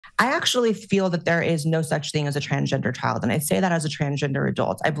I actually feel that there is no such thing as a transgender child. And I say that as a transgender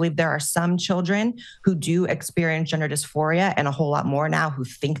adult. I believe there are some children who do experience gender dysphoria, and a whole lot more now who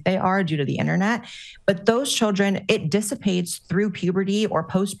think they are due to the internet. But those children, it dissipates through puberty or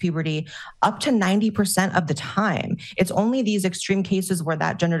post-puberty up to 90% of the time. It's only these extreme cases where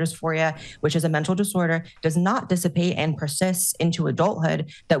that gender dysphoria, which is a mental disorder, does not dissipate and persists into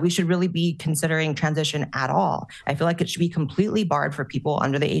adulthood that we should really be considering transition at all. I feel like it should be completely barred for people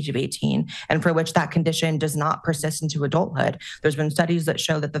under the age of 18, and for which that condition does not persist into adulthood. There's been studies that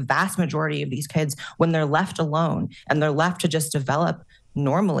show that the vast majority of these kids, when they're left alone and they're left to just develop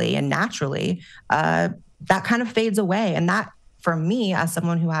normally and naturally, that kind of fades away. And that, for me, as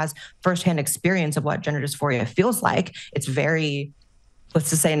someone who has firsthand experience of what gender dysphoria feels like, it's very, let's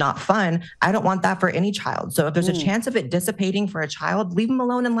just say, not fun. I don't want that for any child. So if there's a chance of it dissipating for a child, leave them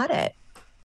alone and let it.